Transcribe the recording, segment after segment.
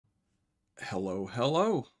Hello,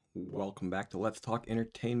 hello. Welcome back to Let's Talk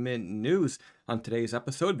Entertainment News. On today's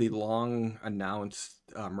episode, the long-announced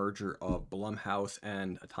merger of Blumhouse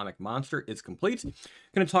and Atomic Monster is complete.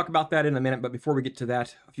 Going to talk about that in a minute, but before we get to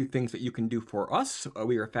that, a few things that you can do for us.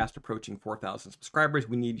 We are fast approaching 4,000 subscribers.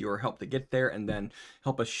 We need your help to get there, and then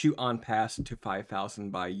help us shoot on past to 5,000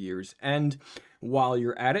 by year's end. While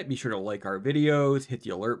you're at it, be sure to like our videos, hit the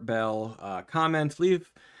alert bell, comments,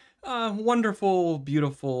 leave wonderful,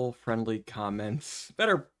 beautiful, friendly comments that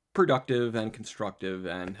are productive and constructive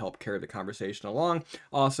and help carry the conversation along.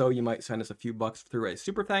 Also, you might send us a few bucks through a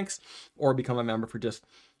super thanks or become a member for just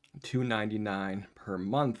 $2.99 per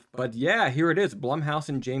month. But yeah, here it is. Blumhouse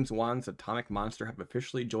and James Wan's Atomic Monster have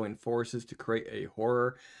officially joined forces to create a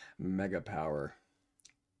horror Megapower.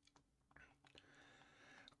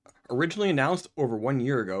 Originally announced over 1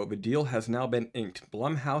 year ago, the deal has now been inked.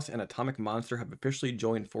 Blumhouse and Atomic Monster have officially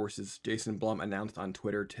joined forces, Jason Blum announced on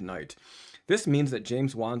Twitter tonight. This means that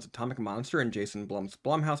James Wan's Atomic Monster and Jason Blum's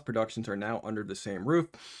Blumhouse productions are now under the same roof.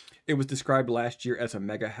 It was described last year as a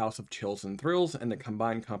mega house of chills and thrills, and the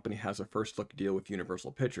combined company has a first-look deal with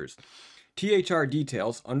Universal Pictures. THR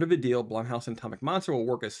details, under the deal, Blumhouse and Atomic Monster will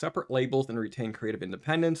work as separate labels and retain creative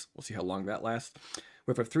independence. We'll see how long that lasts.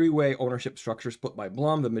 With a three-way ownership structure split by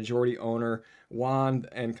Blum, the majority owner, Wan,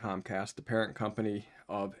 and Comcast, the parent company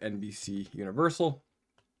of NBC Universal.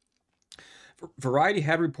 Variety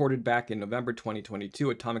had reported back in November 2022,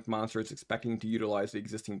 Atomic Monster is expecting to utilize the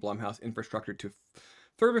existing Blumhouse infrastructure to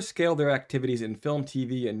further scale their activities in film,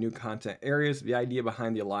 TV, and new content areas. The idea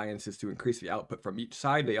behind the alliance is to increase the output from each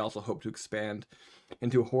side. They also hope to expand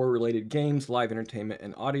into horror-related games, live entertainment,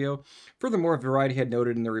 and audio. Furthermore, Variety had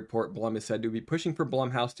noted in the report, Blum is said to be pushing for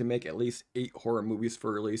Blumhouse to make at least 8 horror movies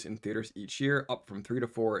for release in theaters each year, up from 3 to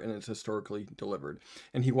 4, and it's historically delivered.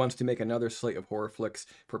 And he wants to make another slate of horror flicks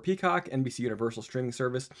for Peacock, NBC Universal streaming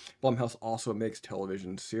service. Blumhouse also makes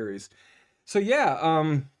television series. So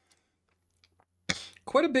yeah,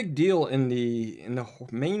 quite a big deal in the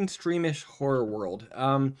mainstreamish horror world.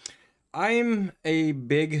 I'm a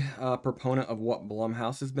big proponent of what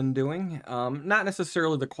Blumhouse has been doing. Not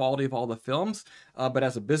necessarily the quality of all the films, but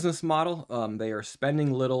as a business model, they are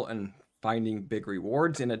spending little and finding big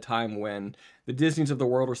rewards in a time when the Disneys of the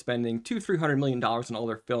world are spending $200-300 million on all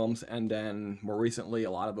their films, and then more recently,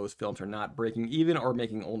 a lot of those films are not breaking even or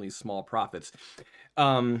making only small profits.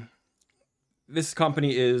 This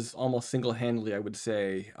company is almost single-handedly, I would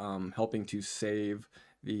say, helping to save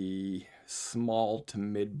the small to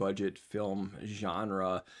mid-budget film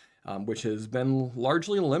genre, which has been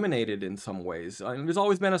largely eliminated in some ways. There's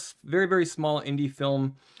always been a very, very small indie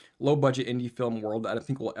film, low-budget indie film world that I don't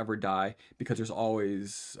think will ever die, because there's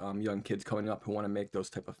always young kids coming up who want to make those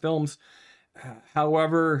type of films.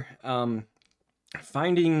 However,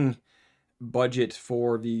 finding budget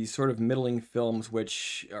for these sort of middling films,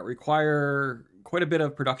 which require quite a bit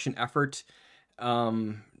of production effort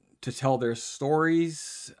to tell their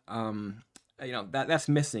stories, that's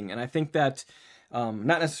missing. And I think that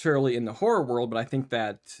not necessarily in the horror world, but I think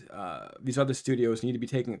that these other studios need to be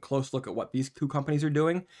taking a close look at what these two companies are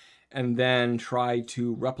doing, and then try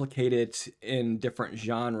to replicate it in different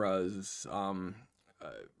genres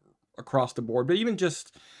across the board. But even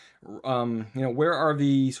just where are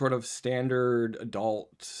the sort of standard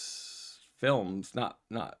adult films, not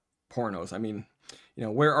pornos? I mean,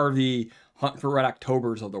 where are the Hunt for Red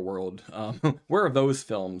Octobers of the world? Where are those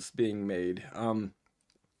films being made? And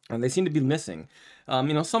they seem to be missing.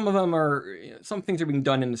 Some of them are, some things are being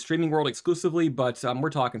done in the streaming world exclusively, but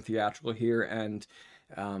we're talking theatrical here, and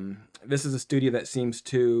this is a studio that seems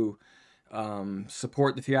to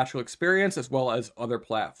support the theatrical experience as well as other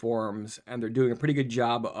platforms, and they're doing a pretty good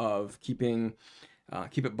job of keep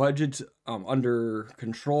budgets under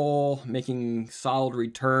control, making solid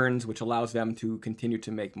returns, which allows them to continue to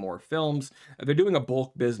make more films. They're doing a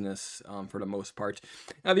bulk business for the most part.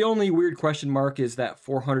 Now, the only weird question mark is that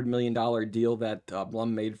 $400 million deal that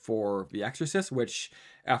Blum made for The Exorcist, which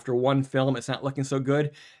after one film, it's not looking so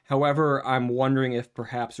good. However, I'm wondering if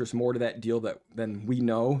perhaps there's more to that deal than we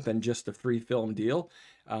know than just a 3-film deal.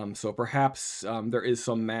 So perhaps there is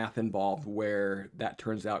some math involved where that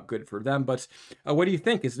turns out good for them. But what do you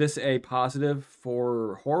think? Is this a positive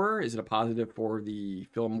for horror? Is it a positive for the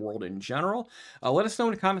film world in general? Let us know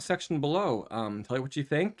in the comment section below. Tell you what you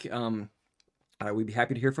think. We'd be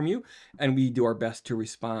happy to hear from you, and we do our best to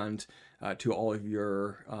respond to all of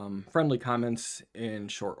your friendly comments in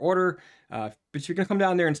short order. But if you're going to come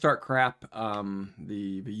down there and start crap,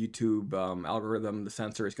 the YouTube algorithm, the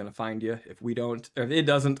censor, is going to find you. If it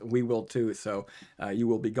doesn't, we will too. So you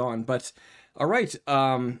will be gone. But all right.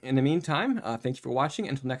 In the meantime, thank you for watching.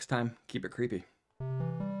 Until next time, keep it creepy.